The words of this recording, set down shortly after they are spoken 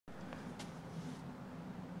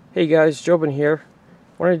Hey guys, Jobin here.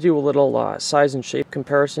 I want to do a little size and shape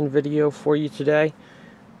comparison video for you today.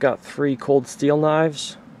 Got 3 cold steel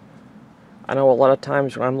knives. I know a lot of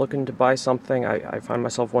times when I'm looking to buy something, I find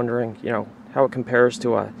myself wondering, how it compares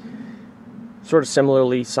to a sort of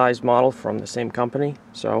similarly sized model from the same company.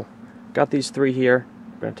 So, got these 3 here.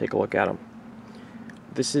 I'm going to take a look at them.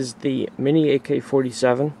 This is the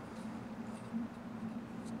Mini-AK47.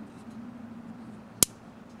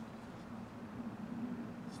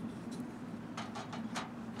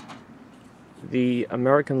 The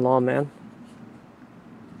American Lawman,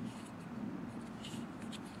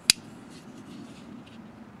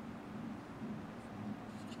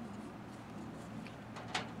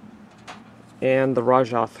 and the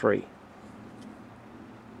Rajah 3.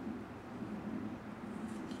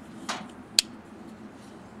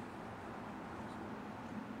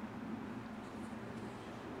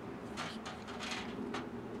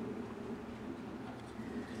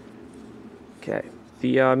 Okay,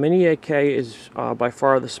 the Mini-AK is by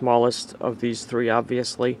far the smallest of these 3,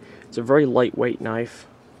 obviously. It's a very lightweight knife.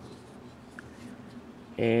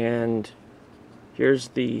 And here's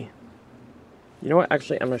the... You know what,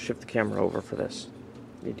 actually I'm going to shift the camera over for this.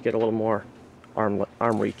 Need to get a little more arm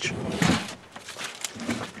reach.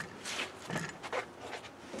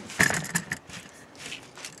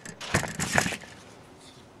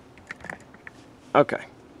 Okay,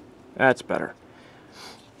 that's better.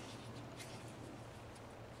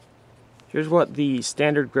 Here's what the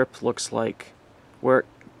standard grip looks like, where,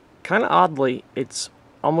 kind of oddly, it's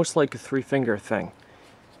almost like a 3-finger thing.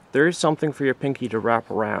 There is something for your pinky to wrap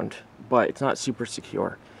around, but it's not super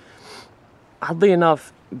secure. Oddly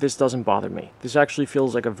enough, this doesn't bother me. This actually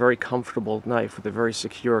feels like a very comfortable knife with a very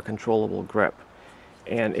secure, controllable grip.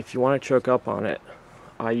 And if you want to choke up on it,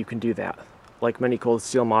 you can do that. Like many cold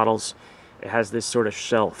steel models, it has this sort of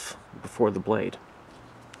shelf before the blade.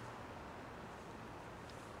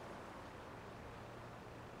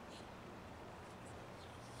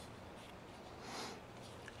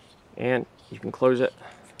 And you can close it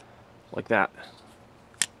like that.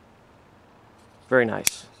 Very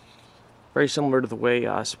nice. Very similar to the way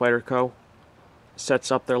Spyderco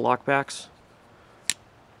sets up their lockbacks.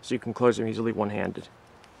 So you can close them easily one-handed.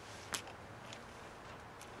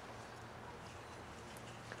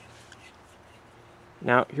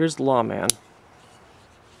 Now, here's the Lawman.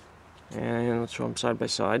 And let's show them side by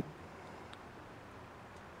side.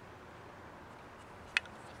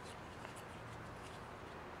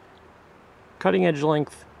 Cutting edge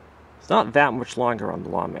length, it's not that much longer on the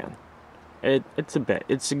Lawman. It's a bit.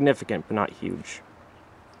 It's significant, but not huge.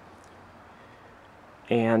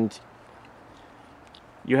 And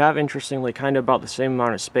you have, interestingly, kind of about the same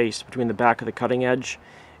amount of space between the back of the cutting edge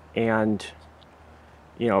and,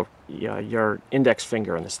 your index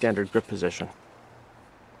finger in the standard grip position.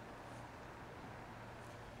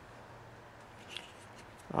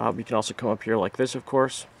 You can also come up here like this, of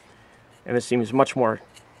course, and this seems much more.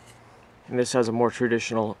 And this has a more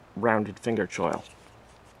traditional rounded finger choil.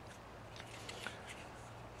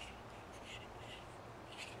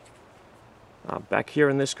 Back here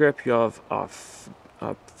in this grip, you have a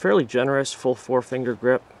fairly generous full 4-finger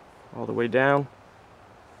grip all the way down.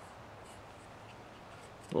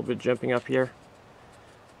 A little bit jumping up here.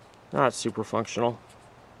 Not super functional.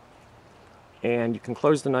 And you can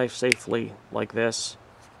close the knife safely like this,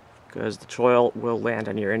 because the choil will land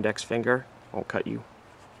on your index finger, won't cut you.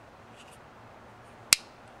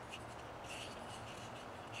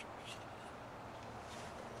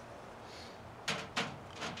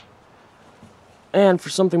 And for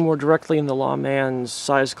something more directly in the Lawman's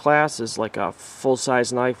size class, is like a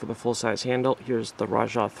full-size knife with a full-size handle. Here's the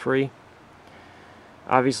Rajah 3.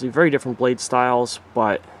 Obviously very different blade styles,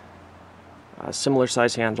 but similar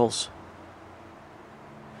size handles.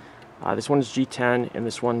 This one's G10, and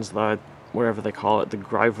this one's the, wherever they call it, the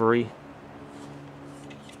Grivery.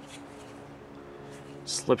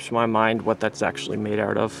 Slips my mind what that's actually made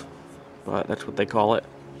out of, but that's what they call it.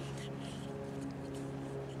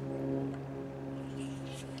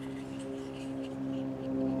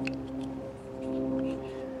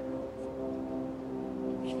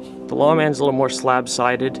 The Lawman's a little more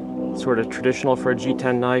slab-sided, sort of traditional for a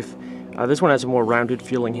G10 knife. This one has a more rounded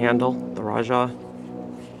feeling handle, the Rajah.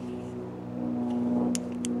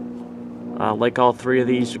 Like all 3 of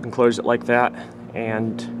these, you can close it like that,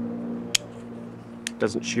 and it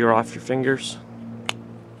doesn't shear off your fingers.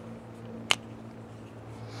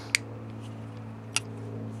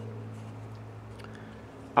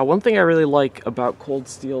 One thing I really like about Cold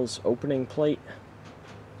Steel's opening plate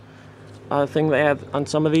thing they have on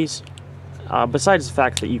some of these, besides the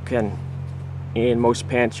fact that you can in most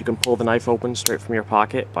pants you can pull the knife open straight from your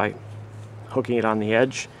pocket by hooking it on the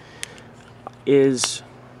edge, is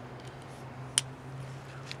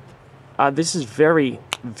this is very,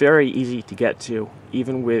 very easy to get to,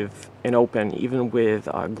 even with an open, even with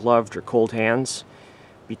gloved or cold hands,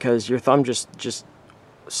 because your thumb just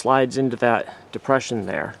slides into that depression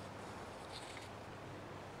there,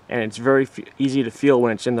 and it's very easy to feel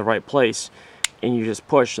when it's in the right place, and you just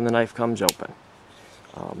push and the knife comes open.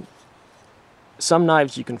 Some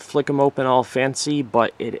knives you can flick them open all fancy,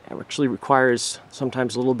 but it actually requires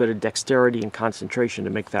sometimes a little bit of dexterity and concentration to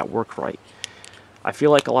make that work right. I feel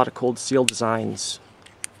like a lot of cold steel designs,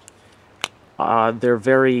 they're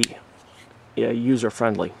very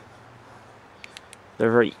user-friendly.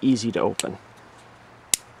 They're very easy to open.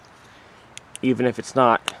 Even if it's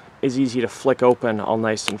not as easy to flick open all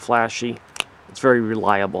nice and flashy, it's very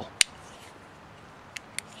reliable.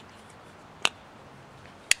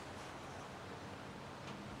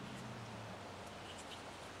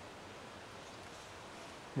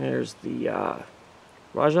 There's the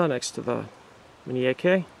Rajah next to the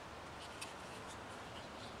Mini-AK.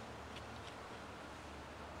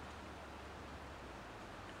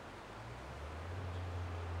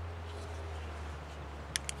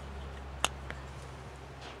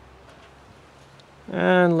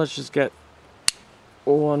 And let's just get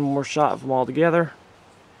one more shot of them all together,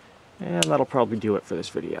 and that'll probably do it for this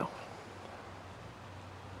video.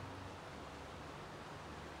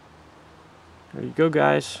 There you go,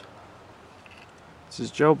 guys. This is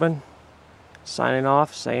Jobin signing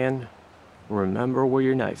off, saying, remember where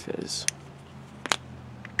your knife is.